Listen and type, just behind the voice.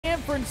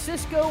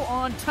Francisco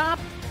on top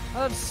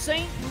of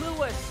St.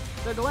 Louis.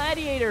 The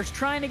Gladiators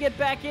trying to get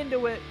back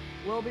into it.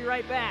 We'll be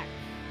right back.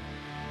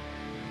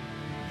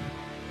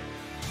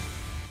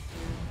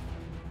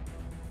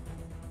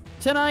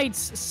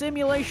 Tonight's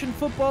Simulation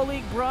Football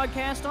League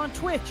broadcast on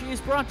Twitch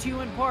is brought to you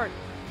in part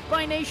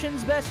by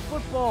Nation's Best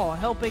Football,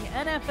 helping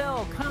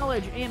NFL,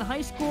 college, and high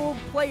school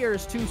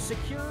players to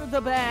secure the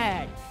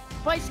bag.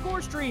 By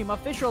ScoreStream,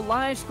 official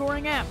live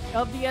scoring app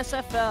of the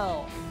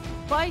SFL.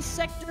 By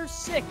Sector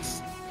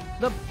 6,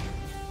 the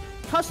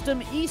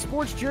custom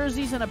esports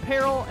jerseys and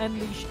apparel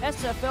and the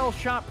SFL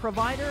shop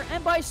provider.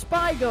 And by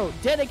Spygo,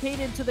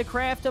 dedicated to the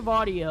craft of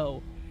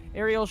audio.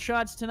 Aerial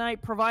shots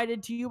tonight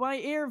provided to you by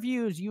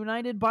AirViews,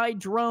 united by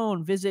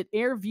drone. Visit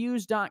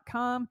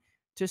airviews.com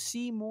to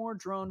see more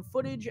drone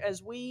footage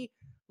as we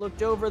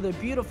looked over the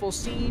beautiful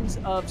scenes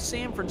of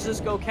San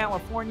Francisco,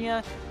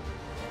 California.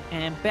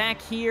 And back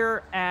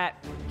here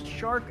at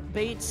Shark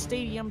Bait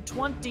Stadium,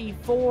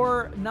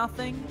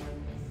 24-0.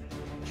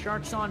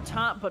 Sharks on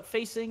top, but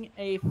facing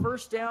a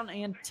first down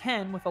and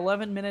 10 with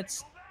 11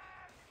 minutes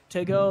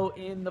to go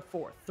in the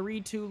fourth.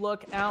 3-2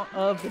 look out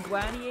of the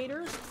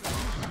Gladiators.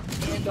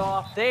 And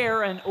off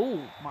there, and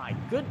oh my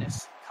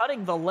goodness,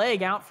 cutting the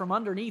leg out from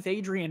underneath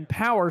Adrian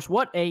Powers.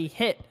 What a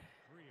hit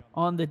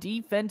on the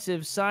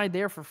defensive side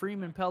there for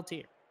Freeman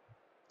Peltier.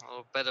 A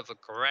little bit of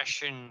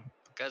aggression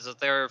because of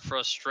their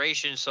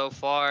frustration so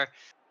far.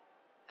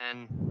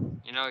 And,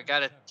 you know, you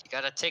gotta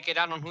take it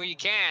out on who you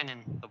can,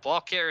 and the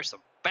ball carrier is the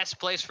best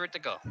place for it to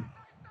go.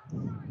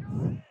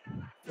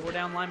 Four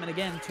down lineman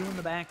again, two in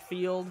the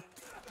backfield.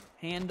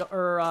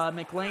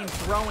 McLean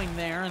throwing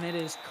there, and it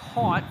is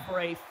caught for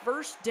a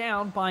first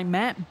down by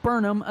Matt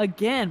Burnham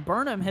again.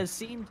 Burnham has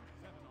seemed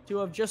to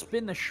have just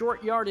been the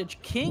short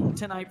yardage king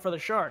tonight for the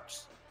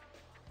Sharks.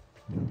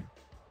 The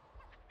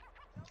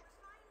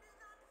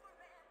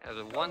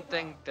one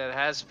thing that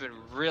has been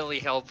really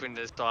helping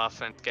this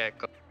offense get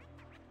going,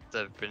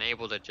 they've been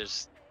able to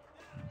just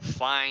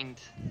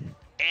find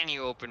any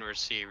open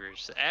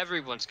receivers.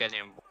 Everyone's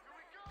getting involved.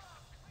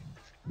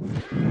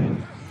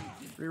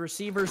 Three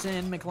receivers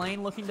in.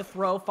 McLean looking to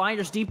throw.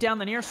 Fires deep down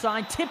the near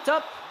side. Tipped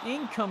up.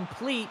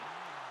 Incomplete.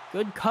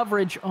 Good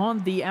coverage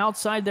on the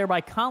outside there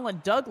by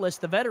Colin Douglas.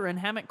 The veteran.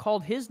 Haven't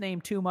called his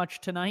name too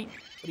much tonight,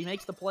 but he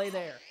makes the play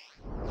there.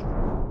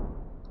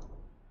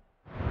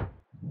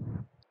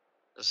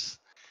 Just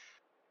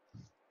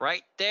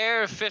right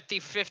there,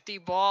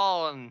 50-50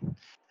 ball, and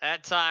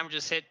that time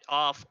just hit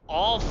off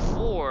all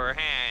four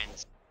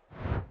hands.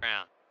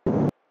 Around.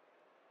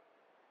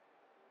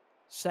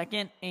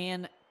 Second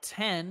and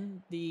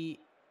 10. The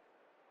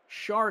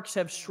Sharks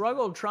have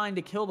struggled trying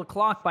to kill the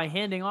clock by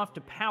handing off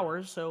to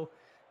Powers, so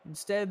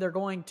instead they're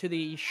going to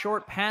the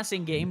short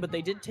passing game, but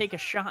they did take a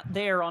shot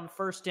there on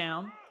first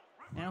down.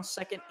 Now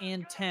second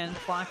and 10.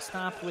 Clock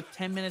stopped with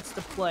 10 minutes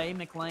to play.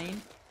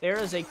 McLean. There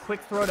is a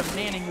quick throw to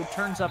Manning, who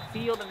turns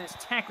upfield and is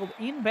tackled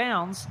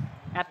inbounds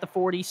at the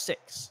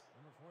 46.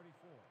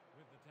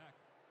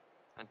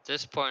 At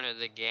this point of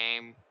the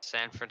game,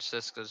 San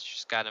Francisco's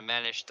just got to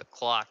manage the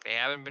clock. They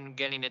haven't been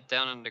getting it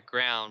down on the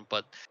ground,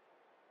 but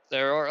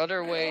there are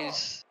other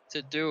ways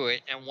to do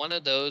it, and one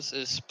of those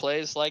is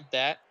plays like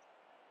that.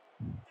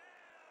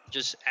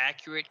 Just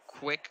accurate,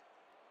 quick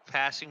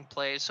passing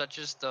plays such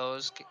as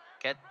those.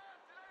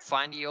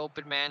 Find the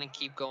open man and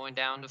keep going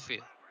down the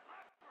field.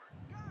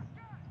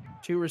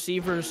 Two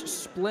receivers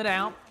split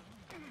out.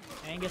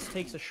 Angus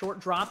takes a short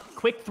drop.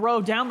 Quick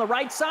throw down the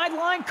right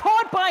sideline.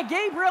 Caught by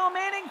Gabriel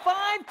Manning.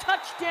 5,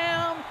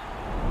 touchdown.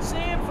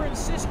 San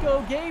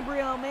Francisco.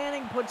 Gabriel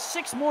Manning puts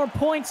 6 more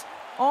points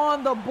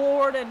on the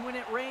board, and when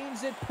it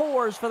rains, it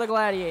pours for the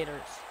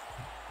Gladiators.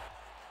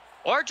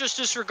 Or just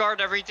disregard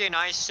everything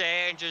I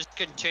say and just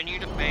continue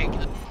to make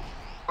the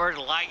board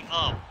light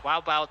up. How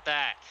about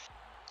that?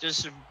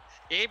 Just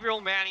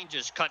Gabriel Manning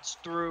just cuts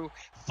through,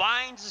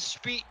 finds the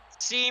speed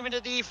seam in the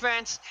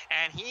defense,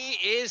 and he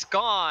is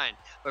gone.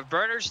 With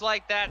burners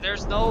like that,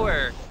 there's no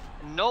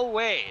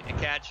way to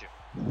catch him.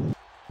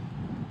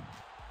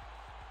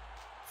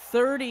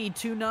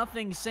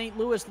 30-0. St.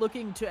 Louis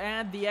looking to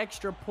add the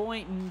extra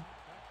point, and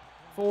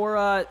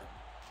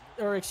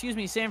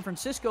San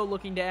Francisco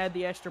looking to add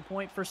the extra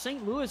point. For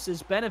St.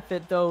 Louis's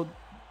benefit, though,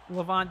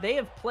 Levant, they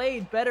have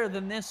played better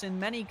than this in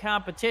many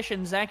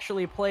competitions.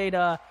 Actually played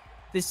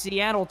the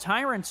Seattle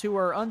Tyrants, who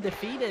are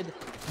undefeated,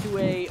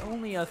 to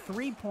only a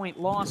 3-point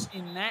loss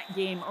in that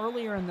game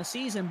earlier in the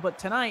season, but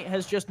tonight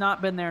has just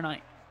not been their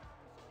night.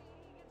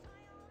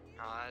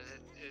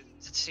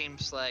 It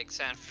seems like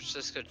San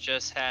Francisco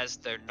just has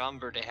their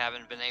number. They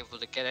haven't been able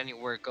to get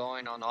anywhere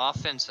going on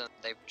offense, and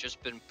they've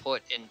just been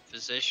put in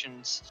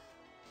positions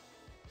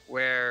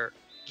where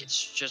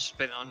it's just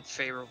been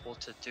unfavorable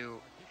to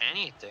do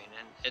anything,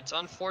 and it's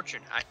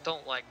unfortunate. I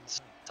don't like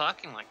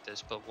talking like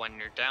this, but when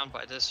you're down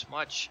by this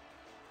much,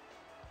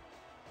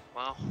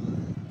 well,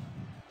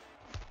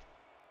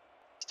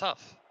 it's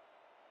tough.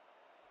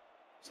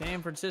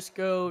 San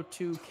Francisco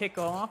to kick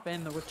off,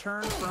 and the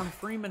return from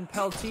Freeman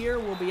Peltier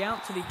will be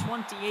out to the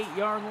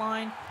 28-yard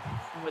line.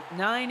 And with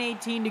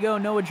 9:18 to go,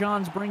 Noah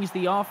Johns brings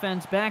the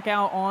offense back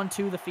out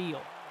onto the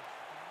field.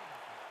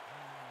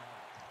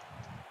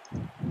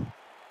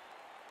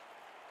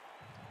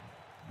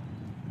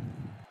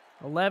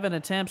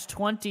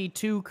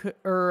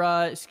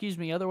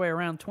 Other way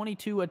around,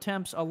 22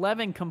 attempts,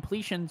 11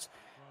 completions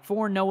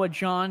for Noah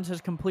Johns, has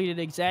completed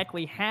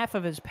exactly half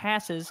of his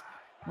passes,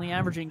 only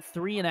averaging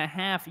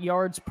 3.5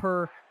 yards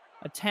per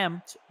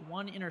attempt,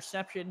 1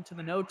 interception to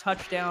the no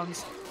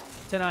touchdowns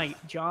tonight.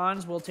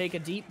 Johns will take a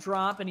deep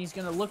drop, and he's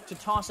going to look to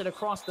toss it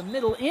across the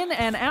middle, in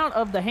and out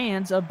of the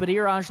hands of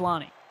Badir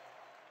Ajlani.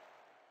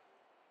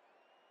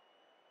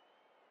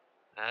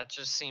 That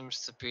just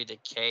seems to be the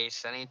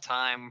case.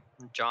 Anytime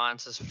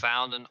Johns has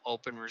found an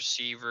open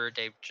receiver,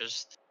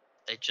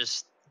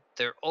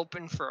 they're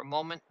open for a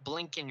moment,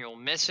 blink and you'll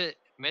miss it,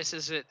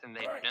 misses it, and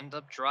they end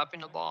up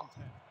dropping the ball.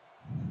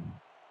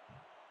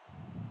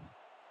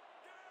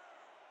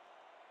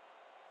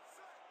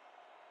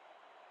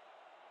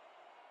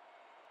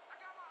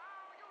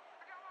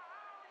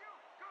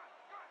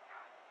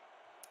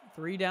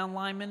 Three down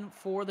linemen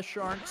for the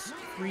Sharks,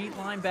 3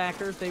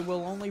 linebackers. They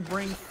will only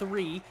bring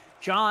 3.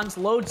 Johns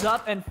loads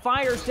up and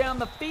fires down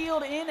the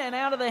field, in and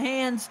out of the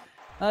hands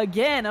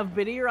again of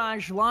Badir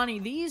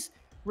Ajlani. These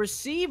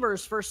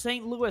receivers for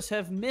St. Louis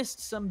have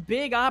missed some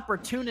big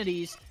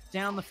opportunities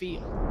down the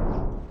field.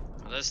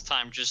 This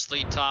time, just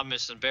Lee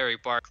Thomas and Barry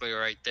Barkley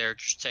right there.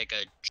 Just take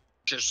a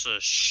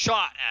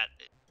shot at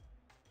it.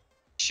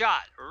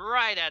 Shot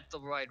right at the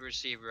wide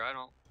receiver. I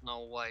don't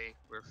know why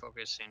we're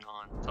focusing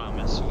on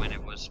Thomas when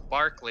it was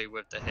Barkley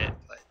with the hit,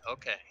 but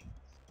okay.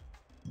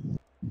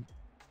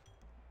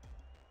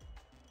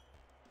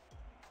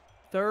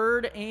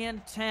 3rd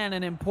and 10,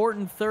 an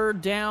important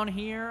 3rd down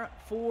here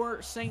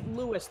for St.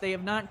 Louis. They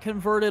have not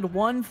converted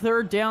 1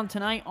 3rd down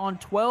tonight on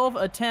 12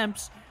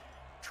 attempts,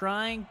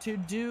 trying to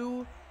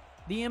do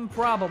the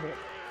improbable.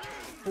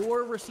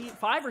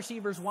 5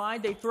 receivers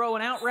wide. They throw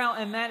an out route,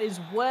 and that is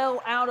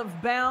well out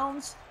of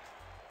bounds.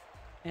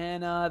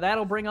 And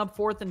that'll bring up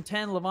 4th and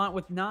 10. Levant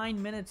with 9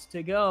 minutes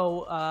to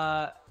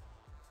go.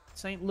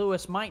 St.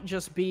 Louis might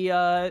just be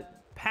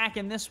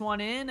packing this one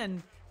in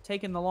and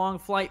taking the long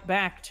flight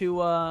back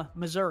to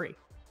Missouri.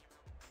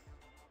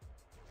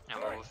 Yeah,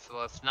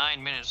 with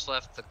 9 minutes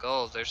left to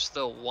go, there's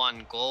still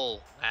 1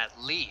 goal at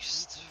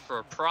least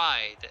for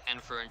pride and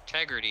for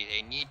integrity.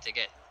 They need to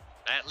get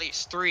at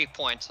least 3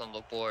 points on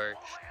the board,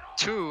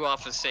 2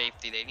 off of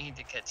safety. They need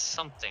to get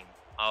something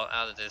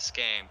out of this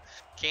game.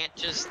 Can't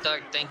just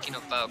start thinking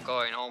about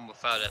going home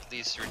without at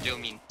least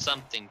redeeming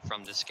something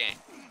from this game.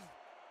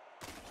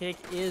 Kick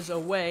is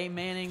away.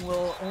 Manning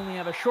will only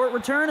have a short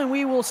return, and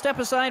we will step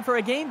aside for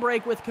a game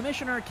break with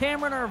Commissioner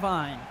Cameron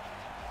Irvine.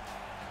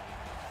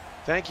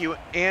 Thank you,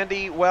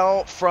 Andy.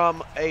 Well,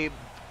 from a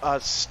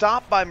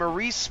stop by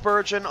Maurice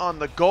Spurgeon on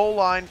the goal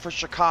line for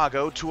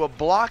Chicago to a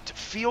blocked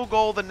field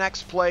goal the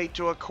next play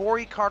to a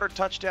Corey Carter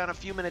touchdown a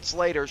few minutes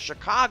later,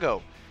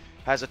 Chicago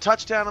has a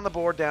touchdown on the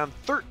board, down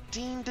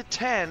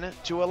 13-10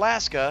 to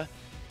Alaska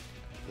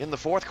in the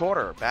 4th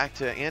quarter. Back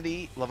to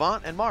Andy,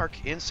 Levant, and Mark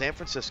in San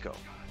Francisco.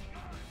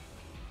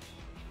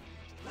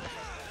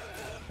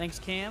 Thanks,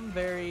 Cam.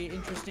 Very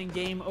interesting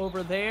game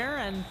over there.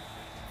 And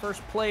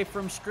first play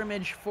from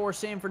scrimmage for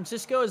San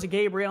Francisco is a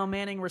Gabriel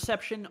Manning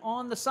reception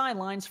on the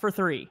sidelines for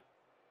 3.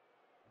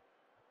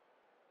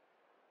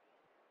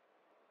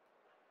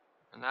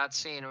 I'm not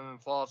seeing him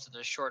involved in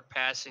the short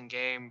passing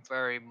game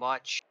very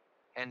much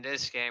in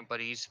this game, but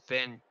he's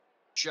been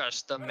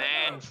just the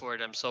man for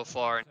them so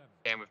far in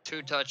the game with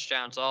 2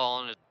 touchdowns,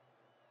 all on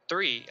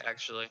 3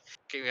 actually.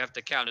 You have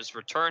to count his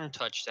return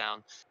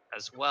touchdown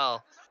as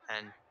well,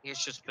 and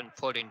he's just been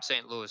putting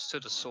St. Louis to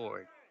the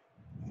sword.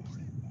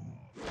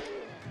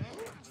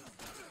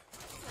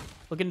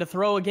 Looking to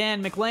throw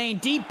again, McLean,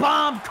 deep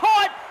bomb,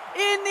 caught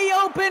in the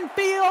open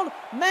field.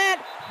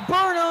 Matt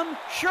Burnham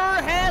sure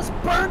has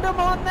burned him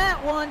on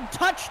that one.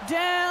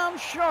 Touchdown,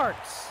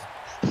 Sharks.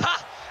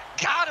 Ha!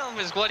 Got him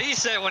is what he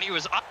said when he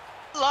was on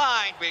the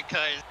line,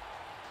 because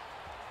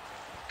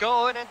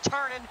going and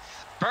turning,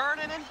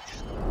 burning and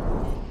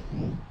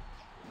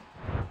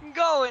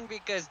going,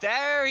 because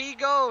there he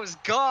goes,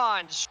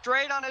 gone,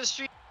 straight on his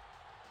street,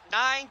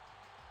 9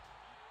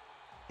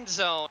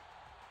 zone.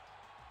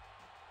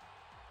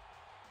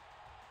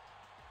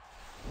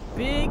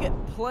 Big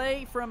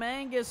play from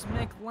Angus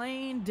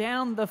McLean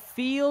down the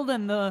field,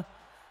 and the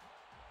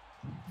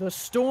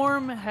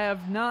storm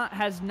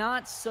has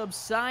not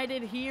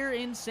subsided here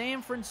in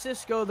San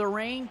Francisco. The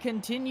rain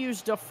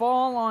continues to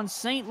fall on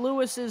St.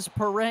 Louis's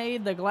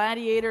parade. The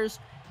Gladiators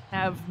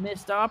have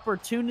missed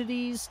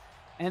opportunities,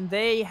 and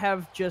they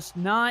have just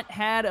not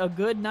had a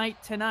good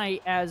night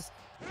tonight, as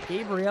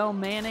Gabriel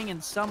Manning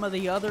and some of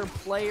the other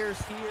players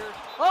here.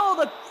 Oh,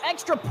 the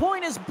extra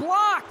point is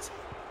blocked.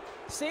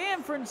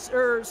 San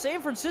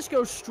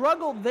Francisco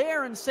struggled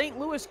there, and St.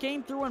 Louis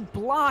came through and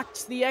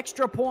blocked the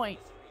extra point.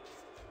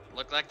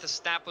 Looked like the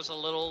snap was a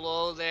little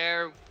low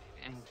there.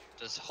 and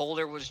this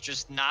holder was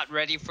just not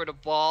ready for the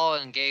ball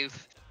and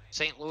gave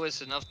St.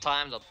 Louis enough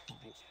time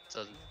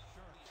to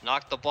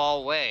knock the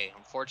ball away.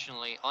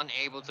 Unfortunately,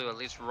 unable to at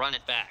least run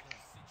it back.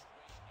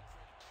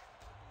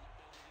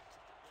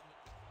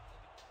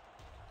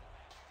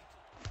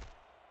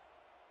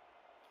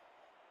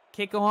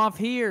 Kickoff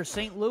here.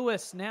 St.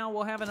 Louis now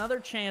will have another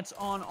chance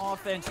on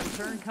offense.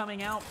 Return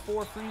coming out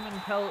for Freeman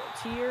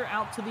Pelletier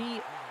out to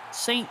the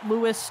St.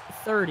 Louis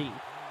 30.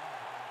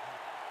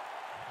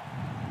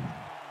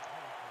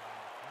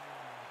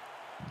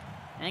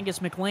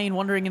 Angus McLean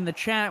wondering in the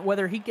chat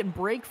whether he can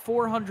break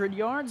 400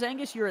 yards.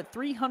 Angus, you're at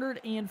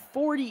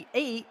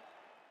 348.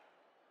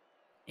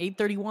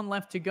 8:31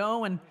 left to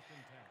go, and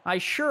I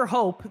sure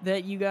hope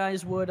that you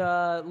guys would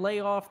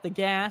lay off the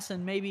gas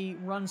and maybe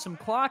run some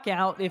clock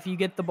out if you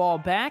get the ball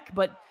back,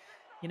 but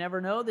you never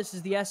know. This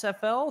is the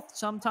SFL.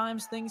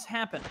 Sometimes things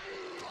happen.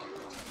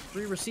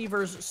 3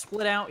 receivers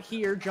split out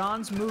here.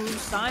 Johns moves,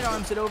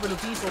 sidearms it over to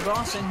Diesel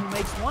Dawson, who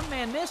makes one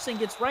man miss and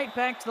gets right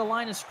back to the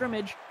line of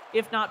scrimmage,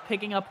 if not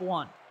picking up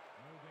 1.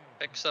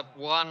 Picks up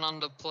 1 on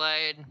the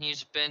play, and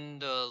he's been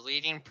the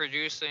leading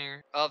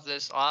producer of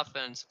this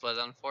offense, but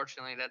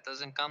unfortunately that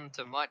doesn't come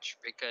to much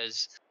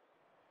because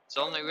he's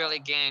only really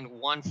gained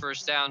 1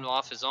 first down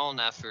off his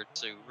own effort,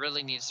 so he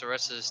really needs the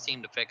rest of his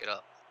team to pick it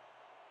up.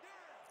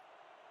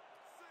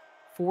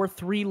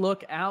 4-3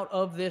 look out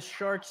of this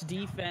Sharks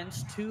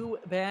defense. 2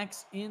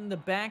 backs in the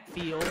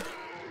backfield.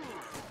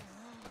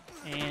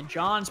 And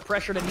Johns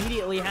pressured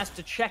immediately, has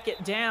to check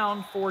it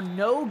down for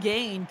no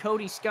gain.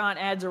 Cody Scott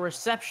adds a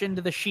reception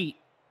to the sheet.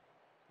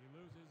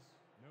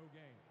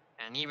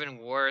 And even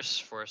worse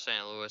for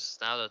St. Louis,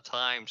 now the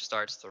time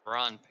starts to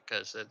run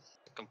because it's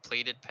a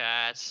completed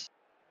pass.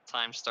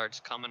 Time starts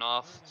coming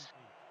off,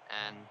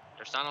 and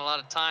there's not a lot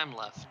of time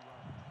left.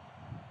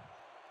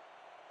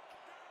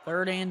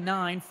 3rd and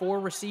 9, 4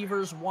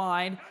 receivers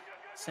wide.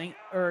 San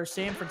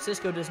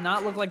Francisco does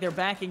not look like they're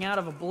backing out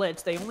of a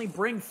blitz. They only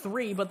bring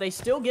 3, but they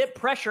still get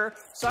pressure.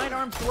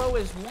 Sidearm throw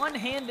is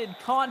one-handed,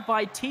 caught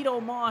by Tito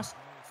Moss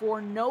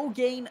for no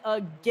gain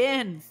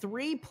again.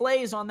 3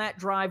 plays on that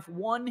drive,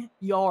 1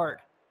 yard.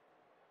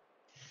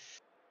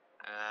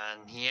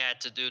 And he had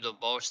to do the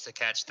most to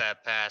catch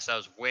that pass. That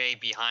was way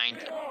behind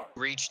him.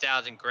 Reached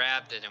out and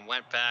grabbed it and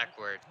went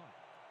backward.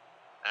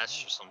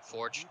 That's just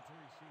unfortunate.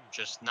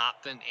 Just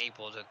not been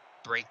able to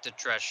break the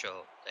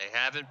threshold. They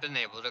haven't been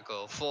able to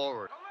go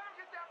forward.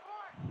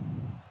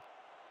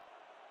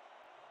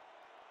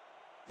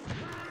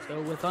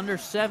 So with under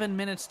 7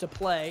 minutes to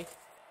play,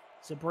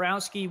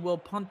 Zabrowski will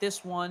punt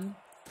this one,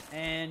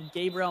 and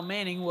Gabriel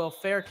Manning will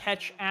fair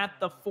catch at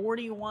the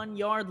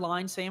 41-yard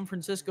line. San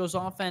Francisco's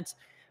offense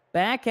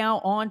back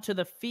out onto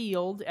the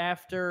field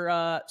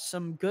after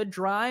some good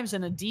drives,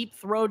 and a deep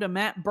throw to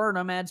Matt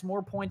Burnham adds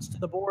more points to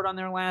the board on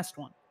their last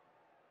one.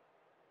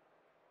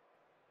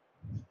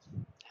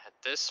 At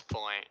this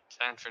point,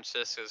 San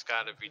Francisco's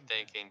got to be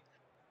thinking,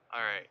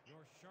 all right,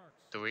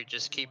 do we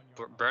just keep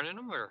burning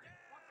them, or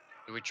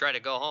do we try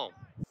to go home?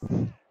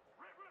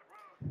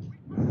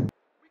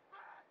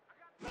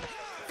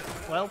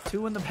 Well,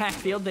 2 in the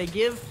backfield. They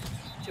give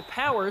to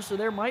Powers, so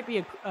there might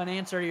be an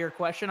answer to your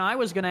question. I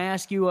was going to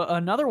ask you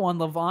another one,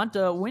 Levant.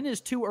 When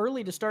is too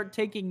early to start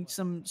taking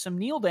some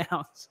kneel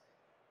downs?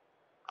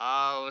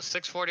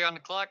 6:40 on the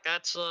clock.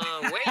 That's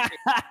way too.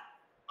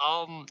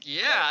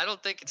 Yeah, I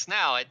don't think it's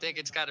now. I think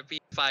it's got to be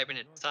 5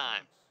 minutes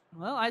time.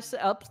 Well, I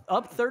said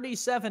up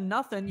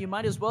 37-0. You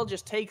might as well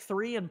just take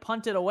 3 and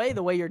punt it away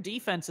the way your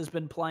defense has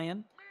been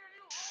playing.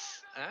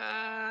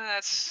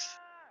 That's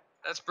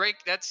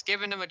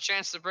giving them a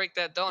chance to break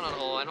that donut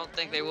hole. I don't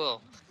think they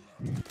will.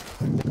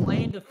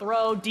 Lane to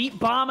throw, deep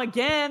bomb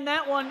again.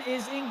 That one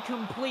is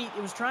incomplete.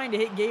 It was trying to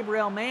hit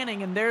Gabriel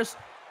Manning, and there's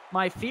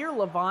my fear,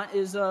 Levant,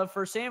 is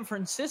for San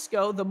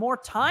Francisco. The more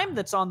time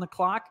that's on the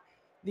clock,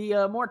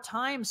 the more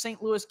time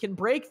St. Louis can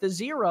break the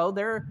 0.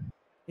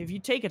 If you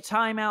take a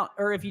timeout,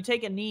 or if you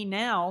take a knee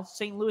now,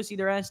 St. Louis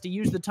either has to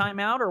use the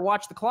timeout or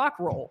watch the clock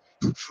roll.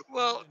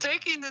 Well,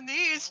 taking the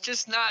knee is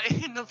just not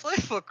in the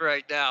playbook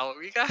right now.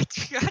 We got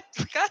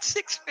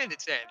 6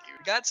 minutes, Andy.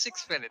 We got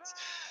 6 minutes.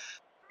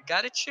 We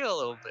got to chill a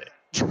little bit.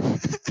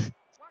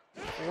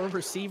 4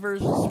 receivers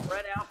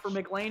spread out for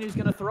McLean, who's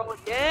going to throw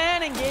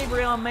again, and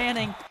Gabriel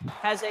Manning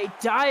has a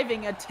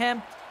diving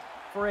attempt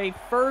for a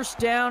first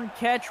down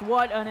catch.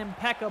 What an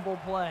impeccable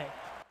play.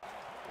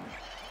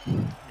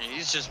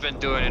 He's just been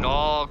doing it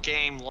all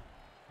game long.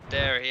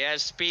 There, he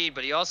has speed,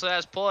 but he also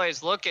has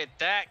poise. Look at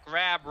that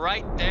grab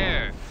right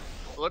there.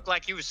 Looked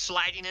like he was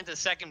sliding into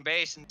second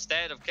base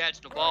instead of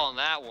catching the ball on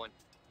that one.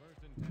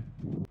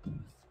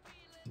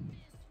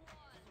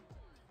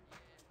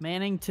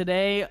 Manning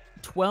today,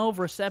 12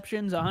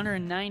 receptions,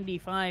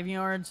 195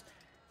 yards,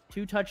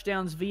 2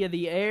 touchdowns via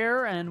the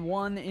air, and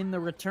 1 in the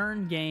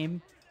return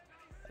game.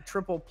 A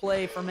triple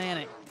play for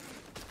Manning.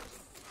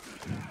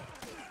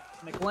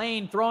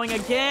 McLean throwing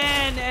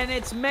again, and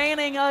it's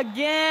Manning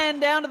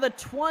again, down to the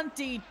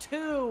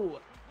 22.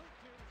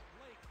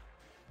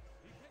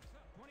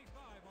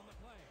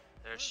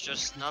 There's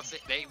just nothing.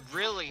 They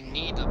really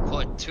need to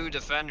put 2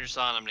 defenders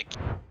on him to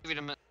keep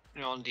him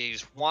you know,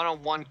 these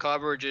one-on-one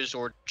coverages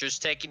or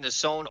just taking the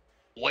zone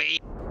away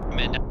from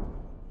him. And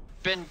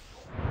been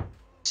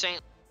saying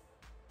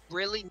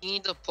really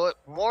need to put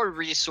more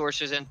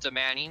resources into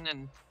Manning,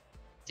 and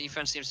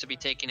defense seems to be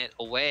taking it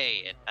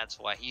away, and that's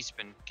why he's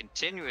been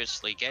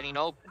continuously getting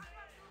open.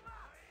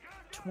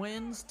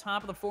 Twins,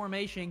 top of the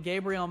formation.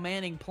 Gabriel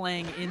Manning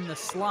playing in the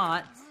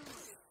slot.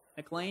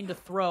 McLean to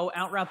throw.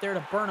 Out route there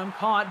to Burnham.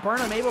 Caught.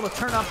 Burnham able to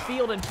turn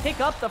upfield and pick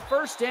up the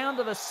first down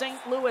to the St.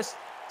 Louis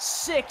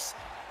 6.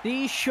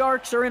 These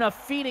Sharks are in a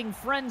feeding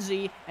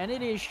frenzy, and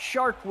it is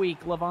Shark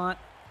Week, Levant.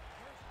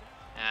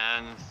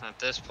 And at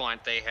this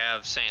point, they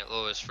have St.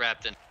 Louis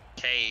wrapped in a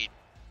cage,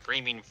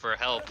 screaming for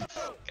help.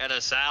 Get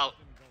us out.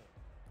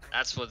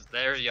 That's what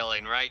they're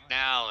yelling right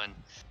now, and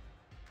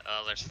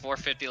there's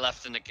 4:50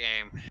 left in the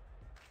game.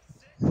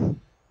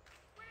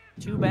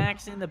 Two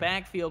backs in the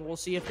backfield. We'll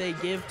see if they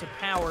give to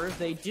Powers.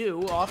 They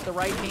do, off the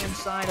right-hand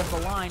side of the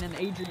line, and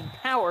Adrian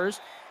Powers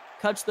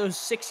cuts those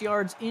 6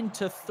 yards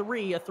into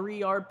 3, a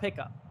 3-yard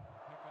pickup.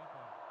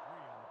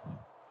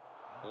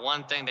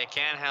 One thing they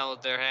can't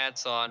hold their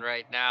hats on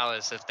right now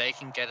is if they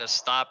can get a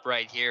stop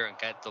right here and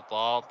get the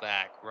ball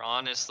back.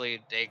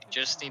 Honestly, they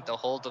just need to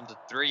hold them to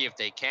 3 if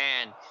they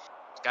can.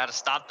 Got to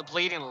stop the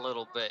bleeding a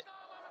little bit.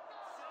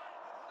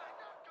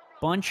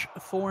 Bunch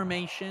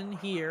formation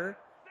here.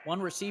 One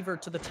receiver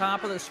to the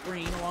top of the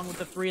screen along with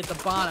the 3 at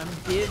the bottom.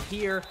 Give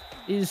here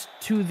is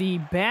to the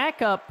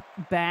backup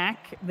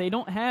back. They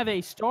don't have a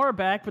star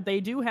back, but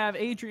they do have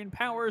Adrian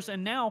Powers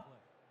and now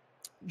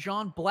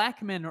John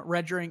Blackman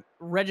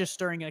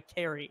registering a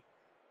carry.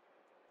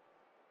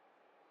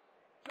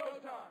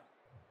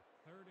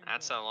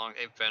 That's how long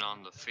they've been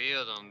on the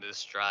field on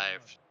this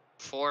drive.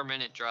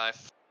 4-minute drive,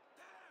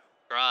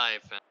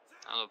 and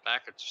now the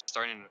back are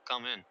starting to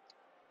come in.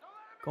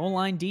 Goal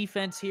line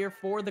defense here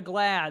for the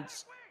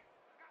Glads.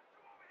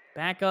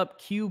 Backup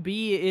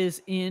QB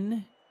is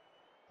in.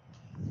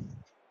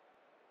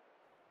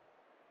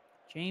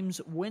 James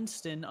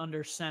Winston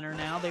under center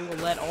now. They will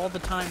let all the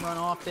time run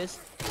off this.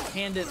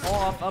 Hand it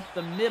off up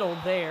the middle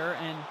there,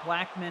 and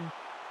Blackman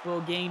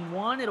will gain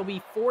 1. It'll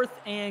be 4th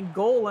and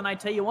goal, and I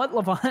tell you what,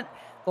 Levant,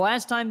 the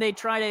last time they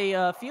tried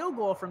a field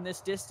goal from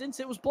this distance,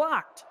 it was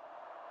blocked.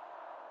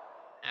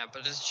 Yeah,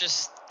 but it's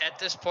just, at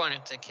this point in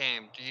the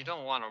game, you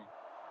don't want to...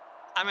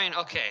 I mean,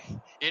 okay,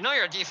 you know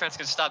your defense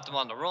can stop them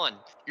on the run.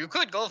 You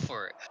could go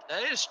for it.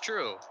 That is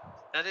true.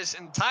 That is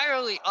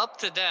entirely up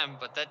to them,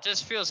 but that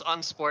just feels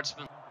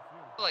unsportsmanlike.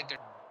 Like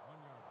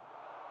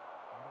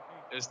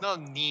there's no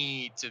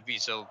need to be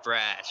so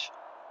brash.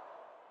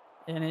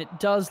 And it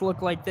does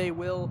look like they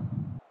will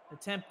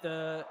attempt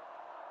the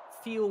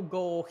field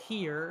goal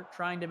here,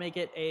 trying to make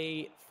it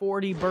a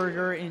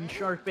 40-burger in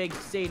Shark-Baked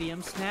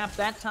Stadium. Snap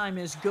that time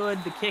is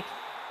good. The kick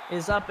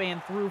is up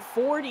and through.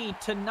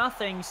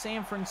 40-0,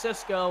 San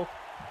Francisco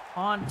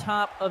on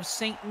top of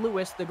St.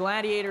 Louis. The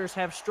Gladiators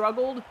have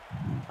struggled,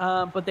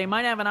 but they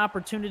might have an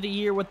opportunity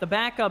here with the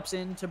backups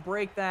in to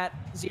break that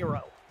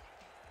 0.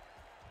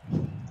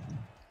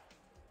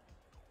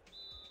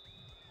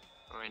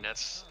 I mean,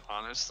 that's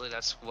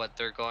what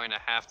they're going to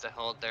have to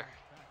hold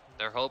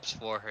their hopes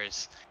for,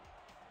 is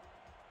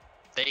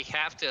they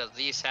have to at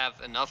least have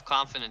enough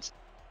confidence.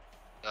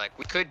 Like,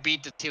 we could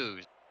beat the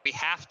 2s. We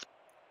have to.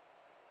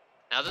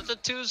 Now that the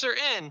 2s are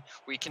in,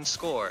 we can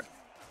score.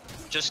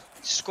 Just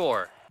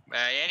score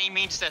by any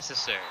means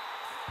necessary.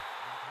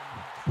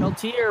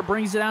 Peltier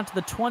brings it out to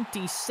the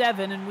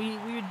 27, and we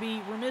would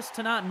be remiss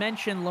to not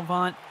mention,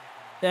 Levant,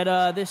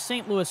 that this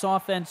St. Louis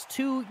offense,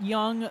 2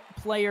 young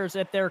players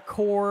at their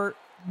core.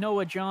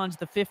 Noah Johns,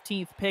 the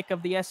 15th pick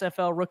of the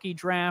SFL rookie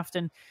draft,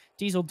 and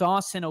Diesel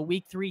Dawson, a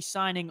week 3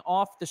 signing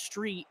off the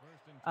street.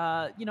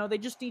 You know, they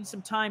just need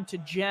some time to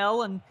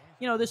gel, and,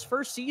 you know, this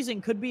first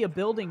season could be a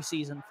building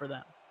season for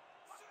them.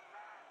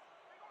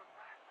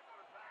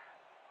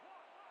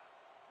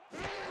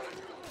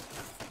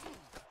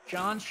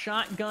 John's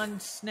shotgun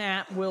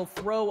snap will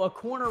throw a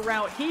corner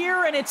route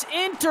here, and it's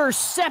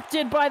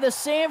intercepted by the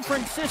San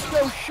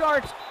Francisco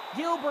Sharks.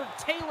 Gilbert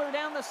Taylor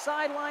down the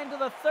sideline to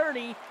the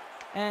 30,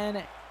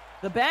 and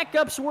the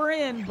backups were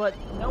in, but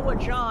Noah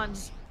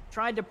Johns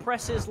tried to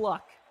press his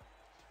luck.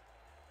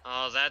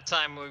 Oh, that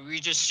time we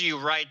just see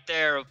right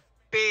there a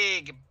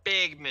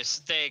big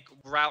mistake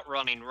route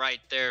running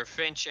right there.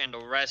 Finch and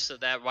the rest of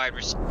that wide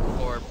receiver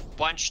were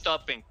bunched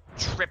up and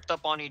tripped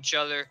up on each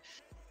other,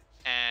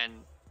 and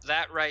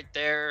that right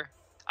there,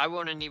 I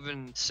wouldn't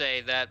even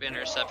say that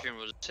interception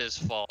was his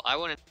fault. I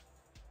wouldn't say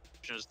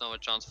it was Noah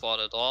John's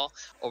fault at all.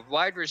 A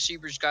wide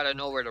receiver's got to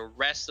know where the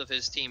rest of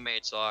his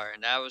teammates are,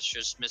 and that was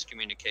just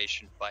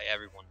miscommunication by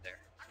everyone there.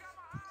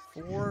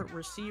 4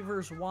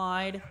 receivers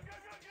wide,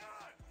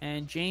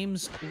 and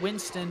James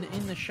Winston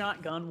in the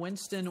shotgun.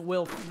 Winston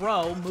will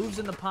throw, moves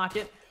in the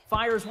pocket,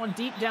 fires one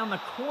deep down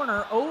the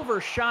corner,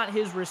 overshot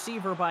his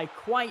receiver by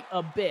quite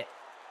a bit.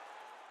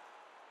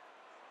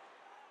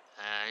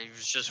 He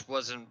just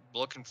wasn't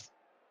looking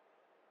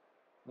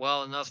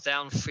well enough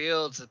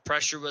downfield. The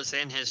pressure was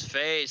in his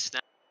face.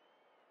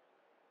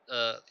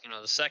 Now, you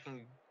know, the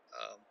second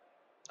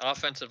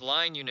offensive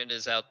line unit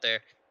is out there.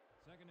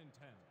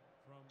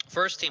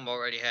 first team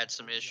already had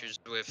some issues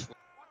with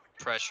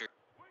pressure.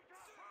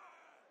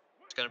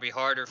 It's going to be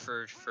harder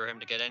for him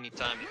to get any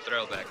time to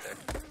throw back there.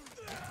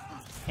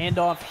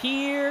 Handoff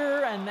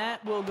here, and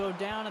that will go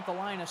down at the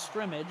line of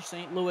scrimmage.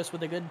 St. Louis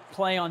with a good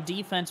play on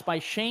defense by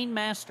Shane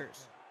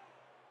Masters.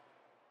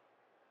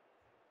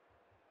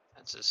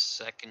 That's his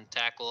second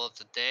tackle of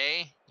the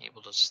day.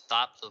 Able to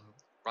stop the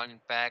running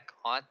back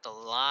at the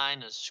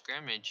line of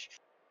scrimmage.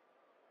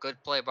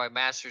 Good play by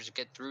Masters to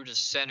get through the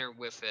center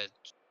with it.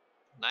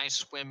 Nice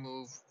swim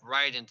move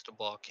right into the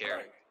ball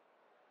carrier.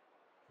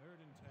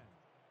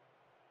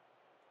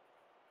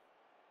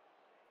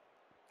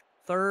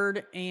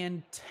 3rd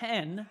and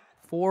 10.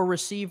 4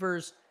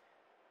 receivers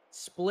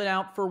split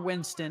out for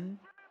Winston.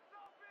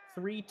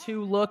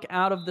 3-2 look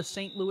out of the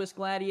St. Louis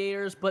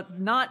Gladiators, but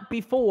not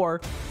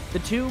before the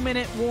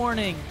 2-minute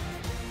warning.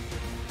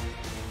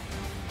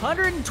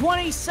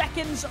 120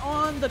 seconds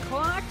on the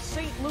clock.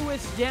 St.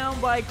 Louis down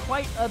by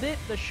quite a bit.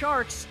 The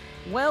Sharks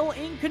well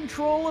in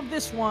control of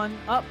this one,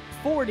 up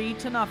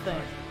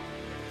 40-0.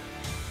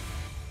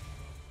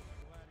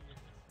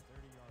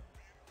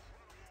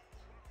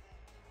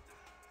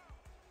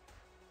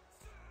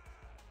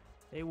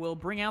 They will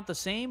bring out the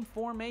same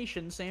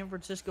formation. San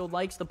Francisco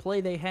likes the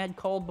play they had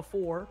called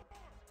before.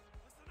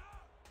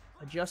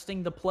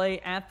 Adjusting the play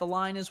at the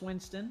line is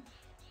Winston.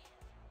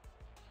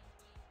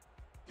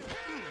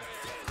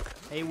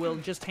 They will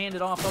just hand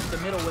it off up the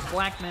middle with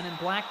Blackman, and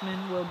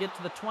Blackman will get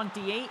to the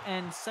 28,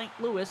 and St.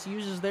 Louis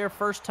uses their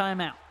first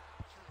timeout.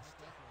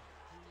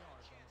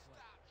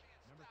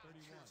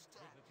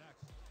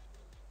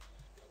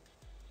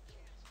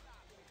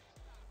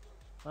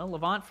 Well,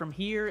 Levant, from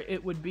here,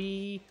 it would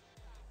be,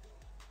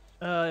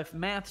 if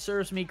math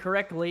serves me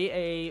correctly,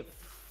 a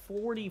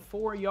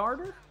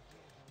 44-yarder?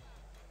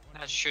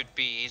 That should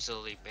be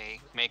easily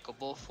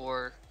makeable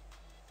for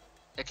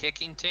the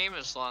kicking team,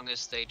 as long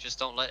as they just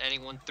don't let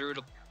anyone through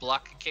to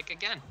block a kick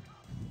again.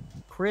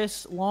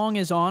 Chris Long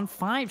is on,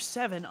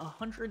 5'7",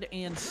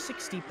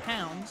 160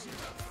 pounds.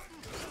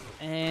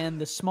 And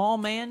the small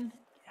man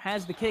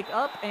has the kick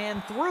up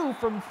and through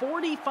from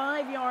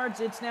 45 yards.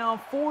 It's now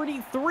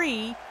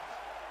 43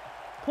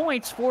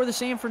 points for the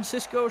San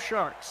Francisco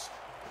Sharks.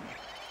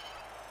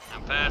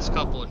 The past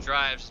couple of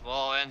drives have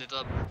all ended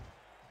up,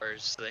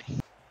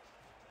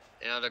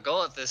 the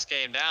goal at this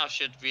game now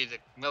should be to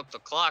milk the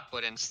clock,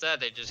 but instead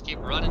they just keep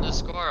running the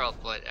score up.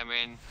 But I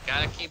mean,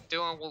 gotta keep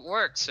doing what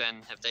works, and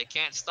if they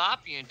can't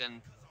stop you,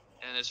 then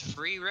it's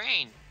free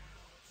reign.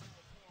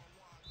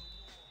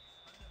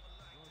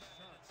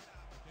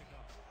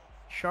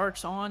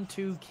 Sharks on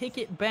to kick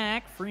it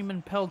back.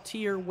 Freeman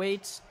Peltier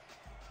waits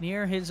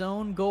near his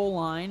own goal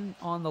line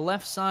on the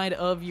left side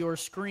of your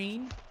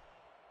screen.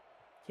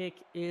 Kick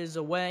is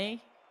away.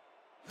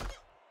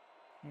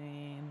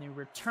 And the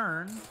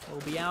return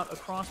will be out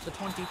across the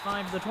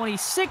 25 to the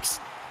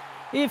 26.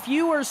 If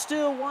you are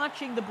still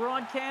watching the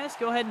broadcast,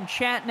 go ahead and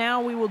chat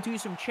now. We will do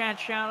some chat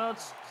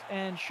shoutouts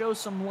and show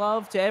some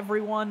love to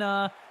everyone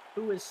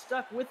who is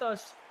stuck with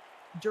us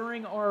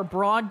during our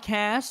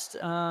broadcast.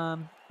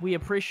 We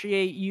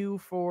appreciate you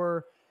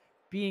for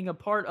being a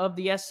part of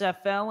the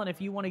SFL. And if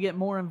you want to get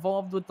more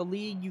involved with the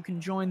league, you can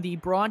join the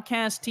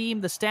broadcast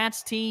team, the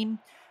stats team.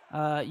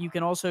 You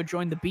can also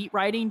join the beat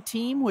writing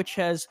team, which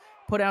has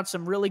put out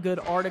some really good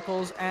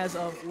articles as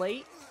of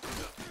late.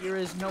 Here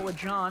is Noah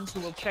Johns, who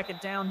will check it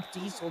down.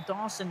 Diesel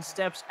Dawson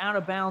steps out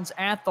of bounds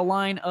at the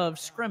line of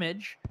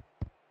scrimmage.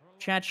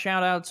 Chat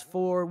shoutouts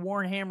for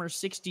Warhammer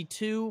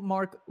 62.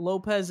 Mark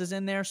Lopez is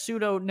in there.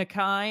 Pseudo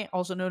Nakai,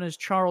 also known as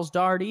Charles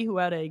Darty, who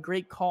had a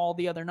great call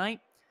the other night.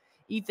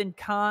 Ethan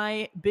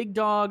Kai, Big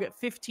Dog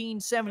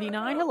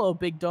 1579. Hello,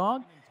 Big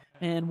Dog.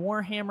 And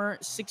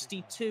Warhammer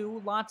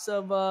 62. Lots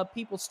of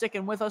people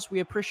sticking with us. We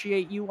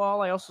appreciate you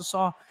all. I also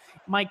saw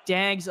Mike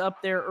Daggs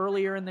up there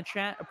earlier in the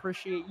chat.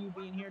 Appreciate you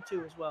being here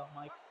too as well,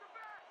 Mike.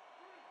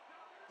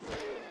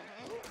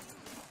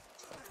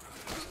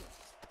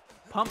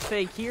 Pump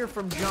fake here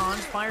from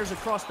Johns. Fires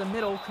across the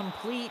middle.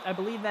 Complete. I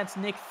believe that's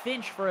Nick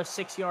Finch for a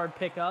 6-yard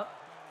pickup.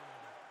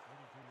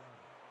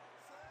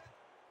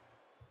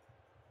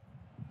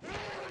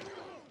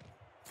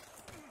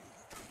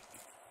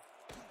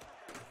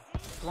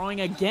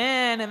 Throwing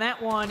again, and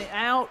that one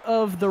out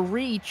of the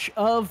reach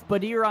of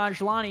Badir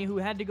Ajlani, who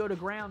had to go to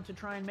ground to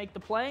try and make the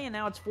play, and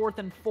now it's 4th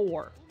and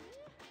 4.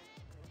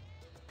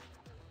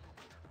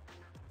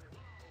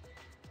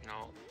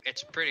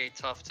 It's pretty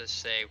tough to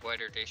say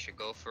whether they should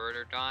go for it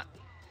or not.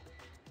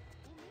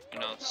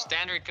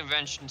 Standard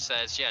convention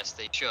says yes,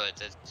 they should.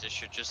 They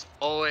should just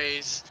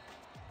always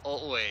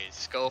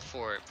go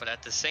for it. But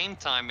at the same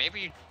time,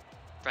 maybe you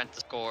prevent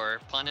the score,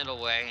 punt it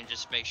away, and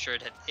just make sure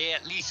that they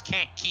at least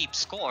can't keep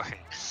scoring.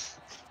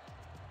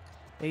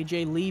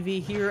 AJ Levy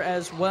here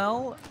as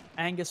well.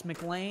 Angus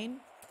McLean.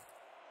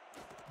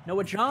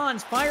 Noah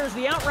Johns fires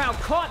the out route,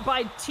 caught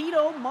by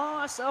Tito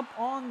Moss up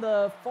on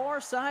the far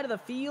side of the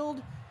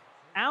field.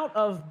 Out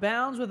of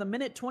bounds with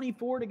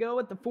 1:24 to go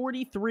at the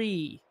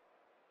 43.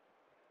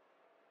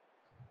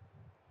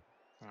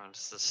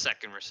 It's the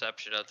second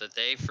reception of the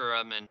day for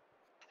them, and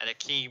at a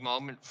key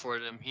moment for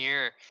them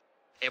here.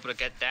 able to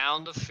get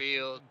down the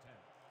field,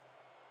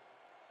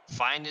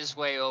 find his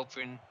way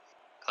open,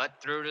 cut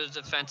through to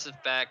the defensive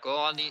back, go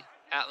on the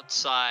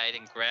outside,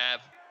 and grab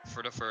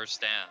for the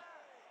first down.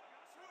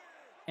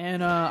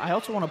 And I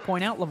also want to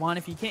point out, Levon,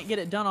 if you can't get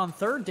it done on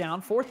third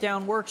down, fourth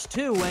down works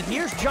too. And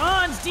here's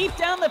Johns deep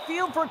down the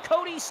field for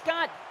Cody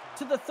Scott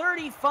to the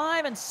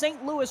 35, and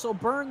St. Louis will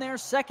burn their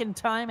second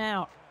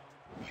timeout.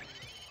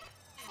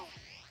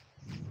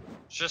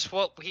 Just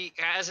what he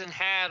hasn't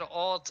had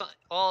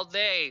all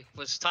day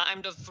was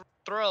time to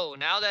throw.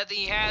 Now that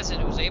he has it,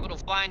 he was able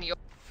to find the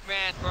open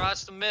man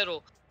across the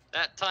middle.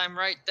 That time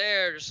right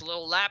there, just a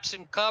little lapse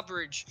in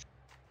coverage.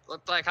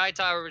 Looked like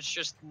Hightower was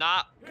just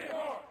not,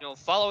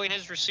 following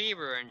his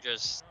receiver and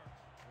just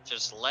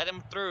let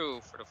him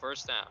through for the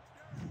first down.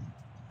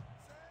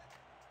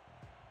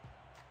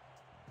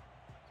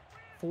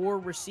 4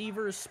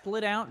 receivers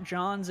split out.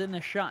 Johns in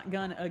the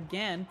shotgun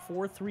again.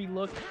 4-3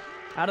 look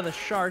out of the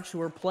Sharks,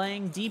 who are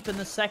playing deep in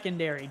the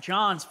secondary.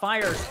 Johns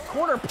fires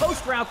corner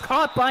post route,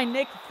 caught by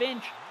Nick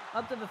Finch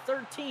up to the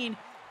 13.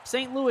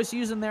 St. Louis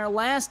using their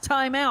last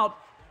timeout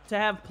to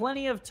have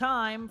plenty of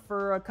time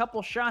for a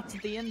couple shots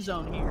at the end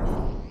zone here.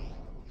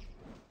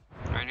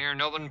 Right here,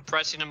 no one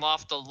pressing him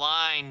off the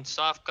line,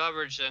 soft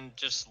coverage, and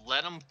just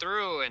let him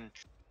through. And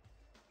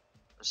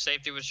the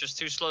safety was just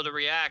too slow to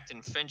react,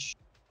 and Finch,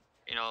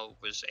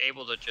 was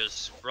able to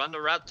just run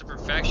the route to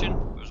perfection.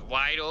 It was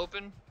wide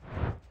open,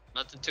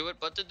 nothing to it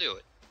but to do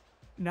it.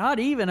 Not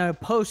even a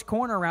post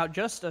corner route,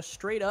 just a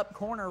straight up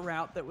corner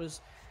route that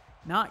was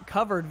not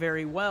covered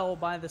very well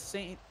by the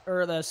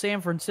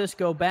San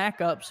Francisco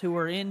backups, who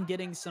are in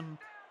getting some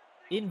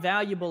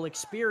invaluable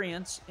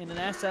experience in an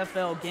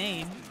SFL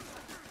game.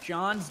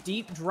 Johns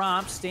deep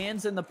drop,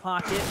 stands in the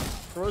pocket,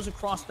 throws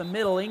across the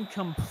middle,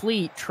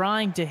 incomplete,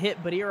 trying to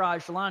hit Badir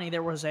Ajlani.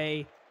 There was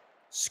a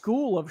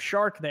school of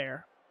Shark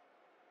there.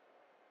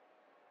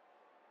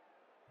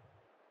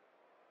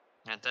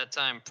 At that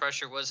time,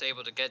 pressure was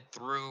able to get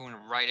through and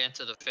right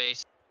into the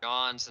face of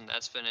Johns, and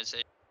that's been his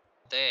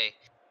day.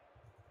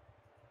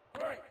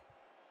 Second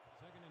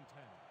and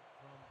 10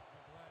 from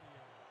the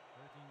Gladiator,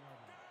 13-yard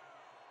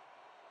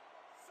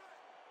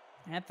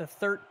line. At the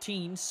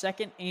 13,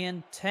 second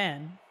and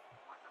 10.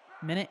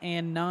 Minute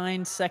and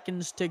 9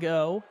 seconds to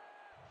go.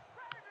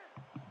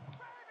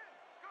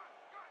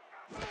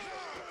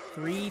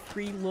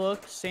 3-3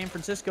 look. San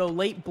Francisco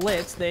late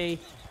blitz. They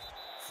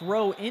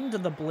throw into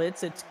the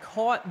blitz. It's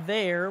caught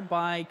there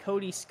by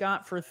Cody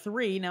Scott for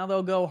 3. Now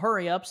they'll go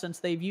hurry up since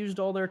they've used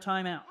all their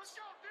timeouts.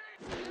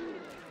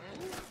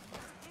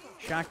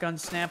 Shotgun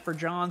snap for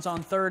Johns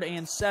on 3rd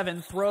and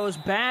 7. Throws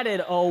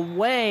batted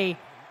away.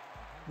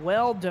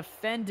 Well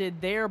defended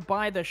there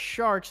by the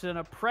Sharks, and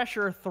a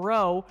pressure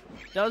throw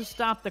does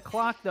stop the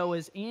clock, though,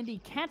 as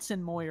Andy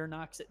Katzenmoyer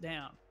knocks it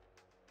down.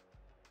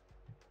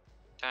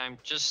 Time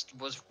just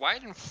was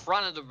right in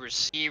front of the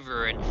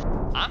receiver, and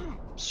I'm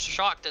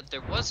shocked that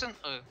there wasn't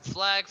a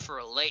flag for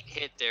a late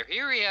hit there.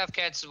 Here we have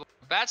Katzenmoyer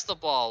bats the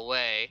ball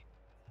away,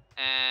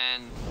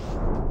 and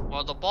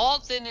well, the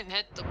ball didn't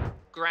hit the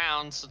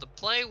ground, so the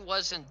play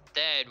wasn't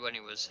dead when he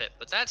was hit,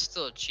 but that's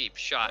still a cheap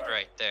shot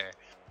right there.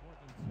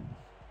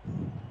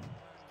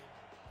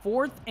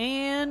 4th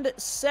and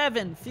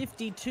 7,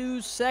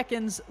 52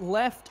 seconds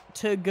left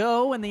to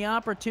go, and the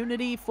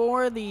opportunity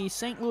for the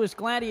St. Louis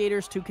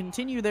Gladiators to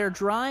continue their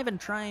drive and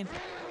try and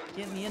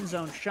get in the end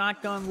zone.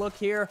 Shotgun look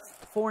here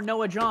for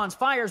Noah Johns.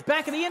 Fires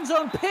back in the end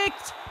zone,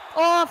 picked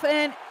off,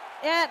 and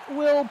that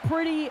will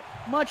pretty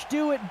much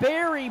do it.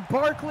 Barry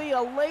Barkley,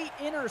 a late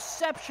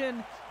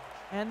interception,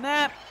 and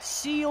that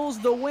seals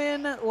the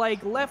win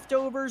like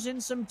leftovers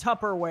in some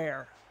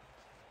Tupperware.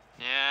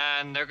 Yeah,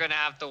 and they're going to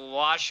have to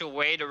wash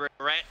away the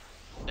regret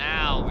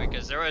now,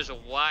 because there was a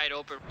wide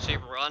open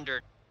receiver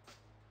under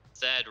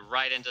instead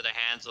right into the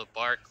hands of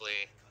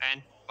Barkley.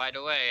 And by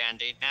the way,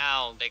 Andy,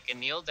 now they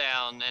can kneel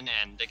down and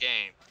end the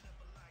game.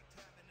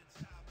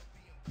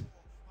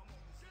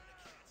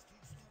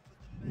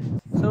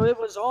 So it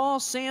was all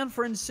San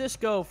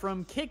Francisco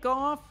from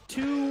kickoff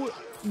to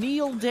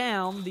kneel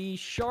down. The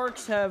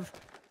Sharks have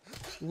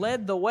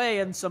led the way,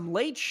 and some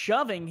late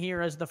shoving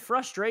here as the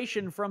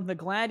frustration from the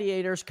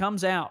Gladiators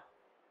comes out.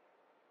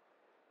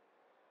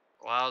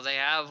 Well, they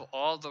have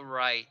all the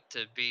right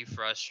to be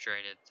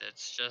frustrated.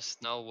 It's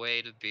just no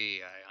way to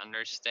be. I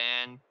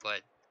understand,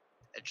 but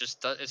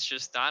it's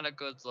just not a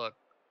good look.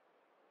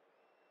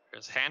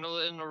 Just handle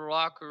it in the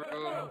locker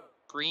room,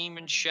 scream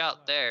and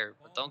shout there,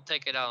 but don't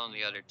take it out on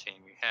the other team.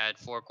 You had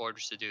 4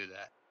 quarters to do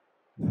that.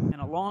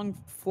 And a long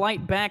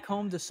flight back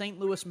home to St.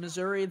 Louis,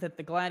 Missouri, that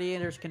the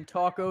Gladiators can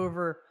talk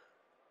over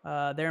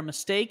their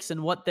mistakes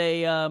and what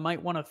they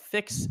might want to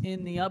fix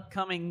in the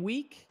upcoming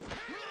week.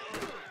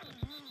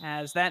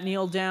 As that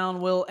kneel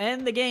down will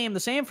end the game. The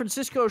San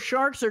Francisco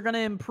Sharks are going to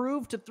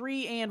improve to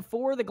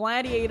 3-4. The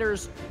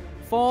Gladiators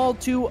fall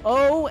to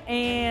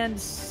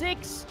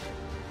 0-6.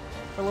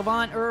 For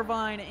Levant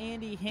Irvine,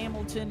 Andy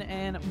Hamilton,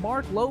 and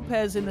Mark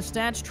Lopez in the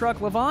stats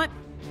truck. Levant,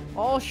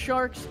 all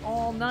Sharks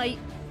all night.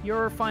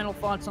 Your final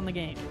thoughts on the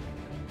game?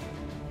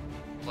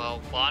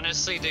 Well,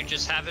 honestly, they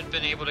just haven't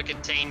been able to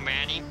contain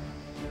Manny.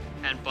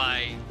 And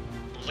by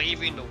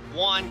leaving the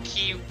one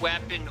key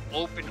weapon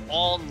open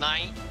all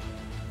night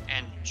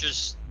and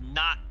just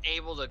not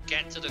able to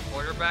get to the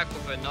quarterback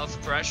with enough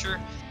pressure,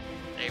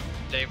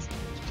 they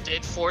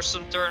did force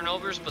some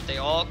turnovers, but they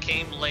all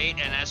came late.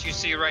 And as you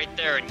see right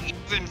there, an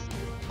even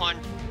on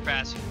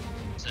passing,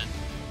 and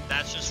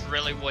that's just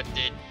really what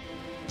did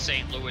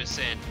St. Louis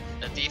in.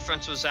 The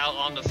defense was out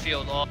on the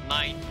field all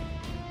night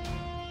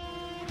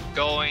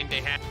going.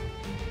 They had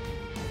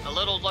a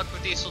little luck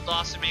with Diesel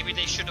Dawson. Maybe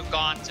they should have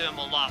gone to him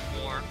a lot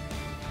more.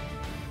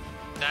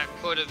 That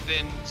could have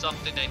been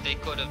something that they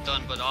could have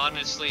done, but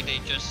honestly,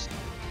 they've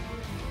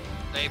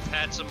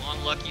had some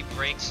unlucky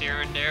breaks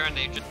here and there, and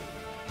they just...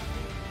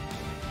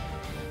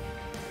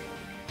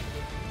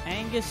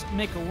 Angus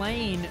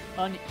McLean,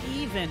 an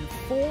even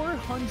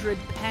 400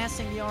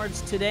 passing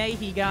yards today.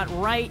 He got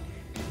right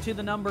to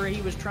the number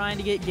he was trying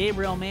to get.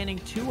 Gabriel Manning,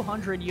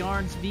 200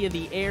 yards via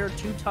the air,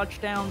 2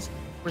 touchdowns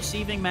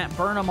receiving. Matt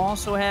Burnham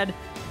also had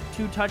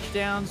 2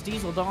 touchdowns.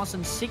 Diesel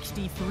Dawson,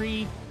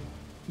 63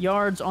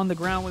 yards on the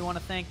ground. We want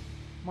to thank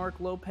Mark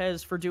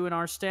Lopez for doing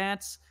our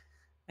stats.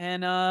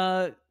 And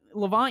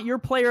Levant, your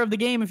player of the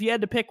game if you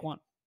had to pick one.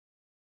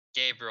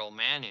 Gabriel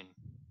Manning,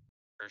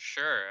 for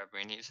sure. I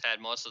mean, he's had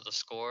most of the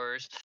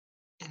scores,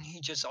 and he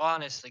just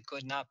honestly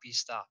could not be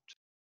stopped.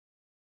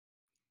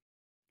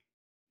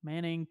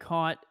 Manning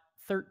caught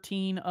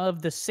 13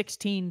 of the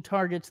 16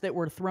 targets that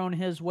were thrown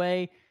his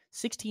way,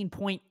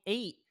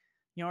 16.8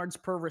 yards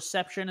per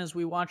reception as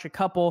we watch a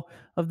couple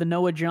of the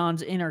Noah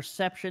Johns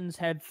interceptions.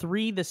 Had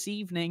 3 this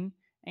evening.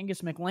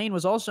 Angus McLean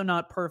was also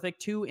not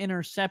perfect. 2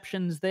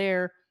 interceptions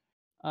there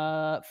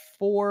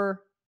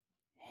for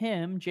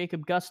him.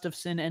 Jacob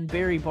Gustafson and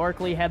Barry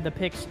Barkley had the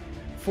picks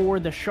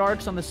for the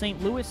Sharks. On the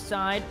St. Louis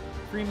side,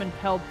 Freeman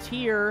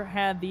Peltier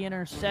had the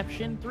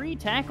interception. 3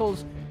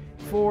 tackles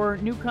for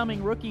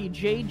newcoming rookie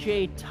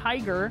J.J.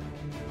 Tiger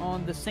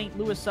on the St.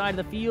 Louis side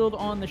of the field.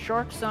 On the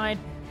Sharks side,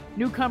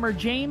 newcomer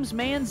James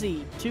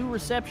Manzi, 2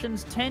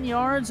 receptions, 10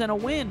 yards, and a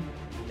win.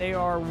 They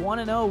are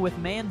 1-0 with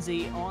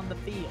Manzi on the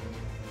field.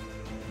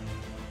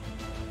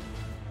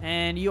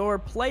 And your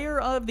player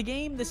of the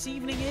game this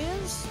evening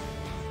is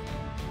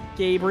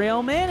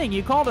Gabriel Manning.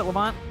 You called it,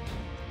 Levant.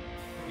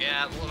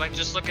 Yeah, well, like,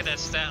 just look at that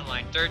stat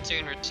line.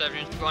 13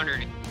 receptions,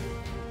 200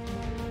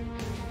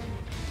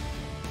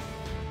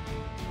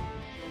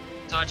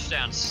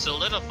 touchdowns.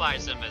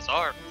 Solidifies him as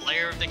our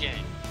player of the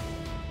game.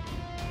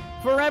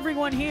 For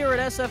everyone here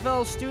at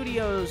SFL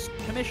Studios,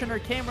 Commissioner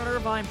Cameron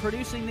Irvine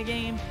producing the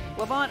game,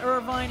 Levant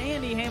Irvine,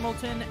 Andy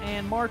Hamilton,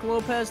 and Mark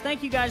Lopez,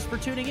 thank you guys for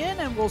tuning in,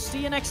 and we'll see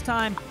you next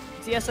time.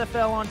 It's the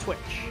SFL on Twitch.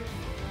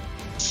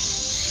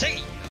 See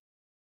ya.